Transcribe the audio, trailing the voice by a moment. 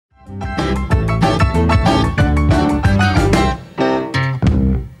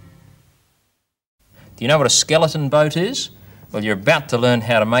Do you know what a skeleton boat is? Well, you're about to learn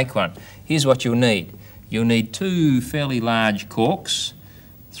how to make one. Here's what you'll need. You'll need 2 fairly large corks,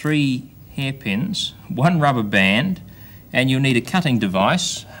 3 hairpins, 1 rubber band, and you'll need a cutting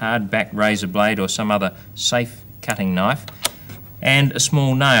device, hard back razor blade or some other safe cutting knife, and a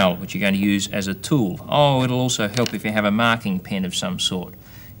small nail which you're going to use as a tool. Oh, it'll also help if you have a marking pen of some sort.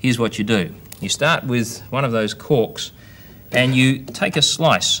 Here's what you do. You start with one of those corks and you take a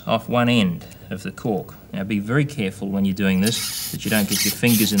slice off one end of the cork. Now be very careful when you're doing this that you don't get your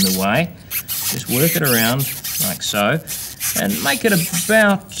fingers in the way. Just work it around like so and make it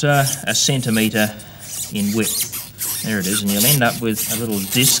about a centimetre in width. There it is, and you'll end up with a little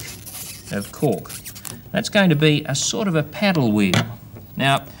disc of cork. That's going to be a sort of a paddle wheel.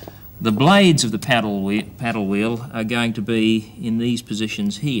 Now the blades of the paddle wheel are going to be in these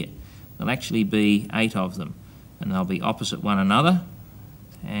positions here. There'll actually be 8 of them, and they'll be opposite one another.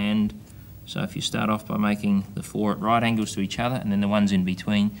 And so if you start off by making the 4 at right angles to each other and then the ones in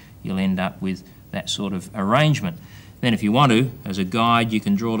between, you'll end up with that sort of arrangement. Then if you want to, as a guide, you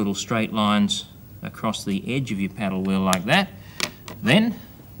can draw little straight lines across the edge of your paddle wheel like that. Then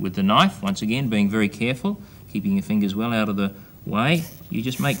with the knife, once again being very careful, keeping your fingers well out of the way, you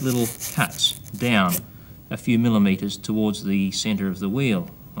just make little cuts down a few millimetres towards the centre of the wheel,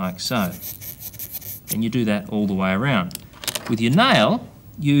 like so. And you do that all the way around. With your nail,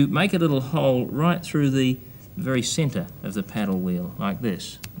 you make a little hole right through the very centre of the paddle wheel, like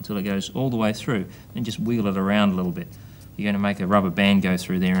this, until it goes all the way through. Then just wheel it around a little bit. You're going to make a rubber band go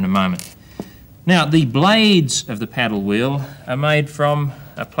through there in a moment. Now, the blades of the paddle wheel are made from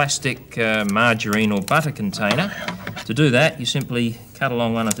a plastic margarine or butter container. To do that, you simply cut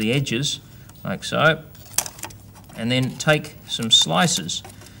along one of the edges, like so, and then take some slices.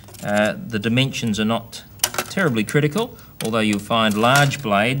 The dimensions are not terribly critical, although you'll find large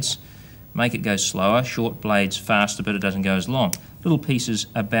blades make it go slower, short blades faster, but it doesn't go as long. Little pieces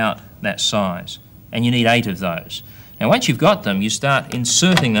about that size, and you need 8 of those. Now once you've got them, you start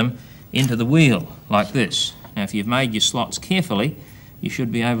inserting them into the wheel like this. Now if you've made your slots carefully, you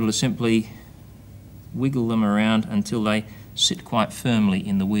should be able to simply wiggle them around until they sit quite firmly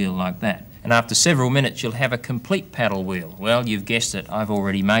in the wheel like that. And after several minutes you'll have a complete paddle wheel. Well, you've guessed it, I've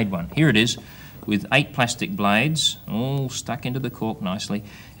already made one. Here it is, with 8 plastic blades all stuck into the cork nicely,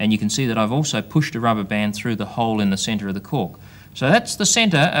 and you can see that I've also pushed a rubber band through the hole in the centre of the cork. So that's the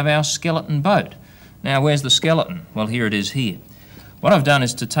centre of our skeleton boat. Now where's the skeleton? Well, here it is here. What I've done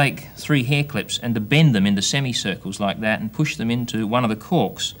is to take 3 hair clips and to bend them into semicircles like that and push them into one of the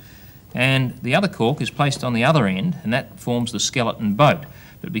corks. And the other cork is placed on the other end, and that forms the skeleton boat.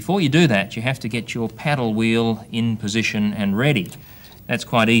 But before you do that, you have to get your paddle wheel in position and ready. That's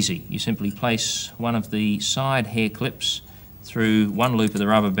quite easy. You simply place one of the side hair clips through one loop of the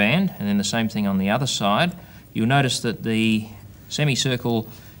rubber band, and then the same thing on the other side. You'll notice that the semicircle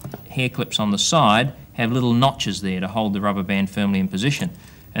hair clips on the side have little notches there to hold the rubber band firmly in position.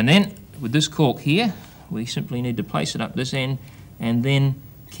 And then with this cork here, we simply need to place it up this end and then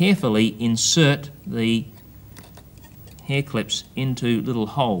carefully insert the hair clips into little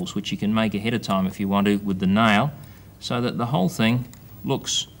holes, which you can make ahead of time if you want to with the nail, so that the whole thing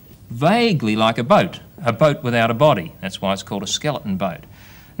looks vaguely like a boat without a body. That's why it's called a skeleton boat.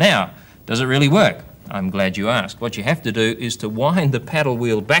 Now, does it really work? I'm glad you asked. What you have to do is to wind the paddle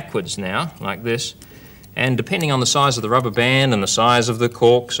wheel backwards now, like this, and depending on the size of the rubber band and the size of the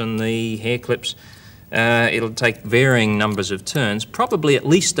corks and the hair clips, it'll take varying numbers of turns, probably at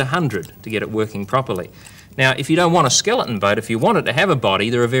least 100 to get it working properly. Now, if you don't want a skeleton boat, if you want it to have a body,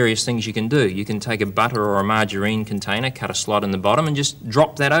 there are various things you can do. You can take a butter or a margarine container, cut a slot in the bottom and just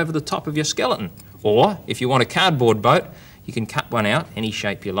drop that over the top of your skeleton. Or, if you want a cardboard boat, you can cut one out, any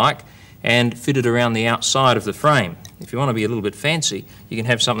shape you like, and fit it around the outside of the frame. If you want to be a little bit fancy, you can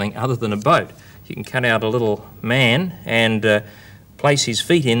have something other than a boat. You can cut out a little man and place his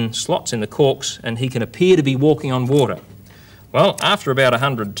feet in slots in the corks, and he can appear to be walking on water. Well, after about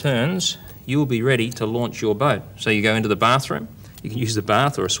 100 turns, you'll be ready to launch your boat. So you go into the bathroom. You can use the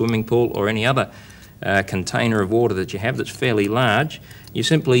bath or a swimming pool or any other container of water that you have that's fairly large. You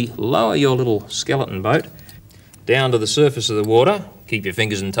simply lower your little skeleton boat down to the surface of the water, keep your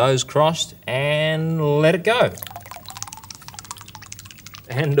fingers and toes crossed, and let it go.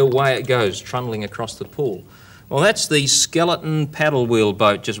 And away it goes, trundling across the pool. Well, that's the skeleton paddle wheel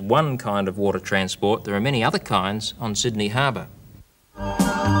boat, just one kind of water transport. There are many other kinds on Sydney Harbour.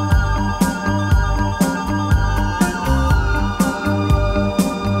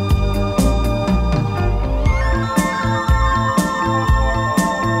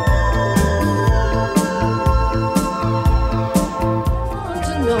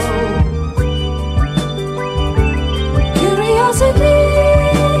 to be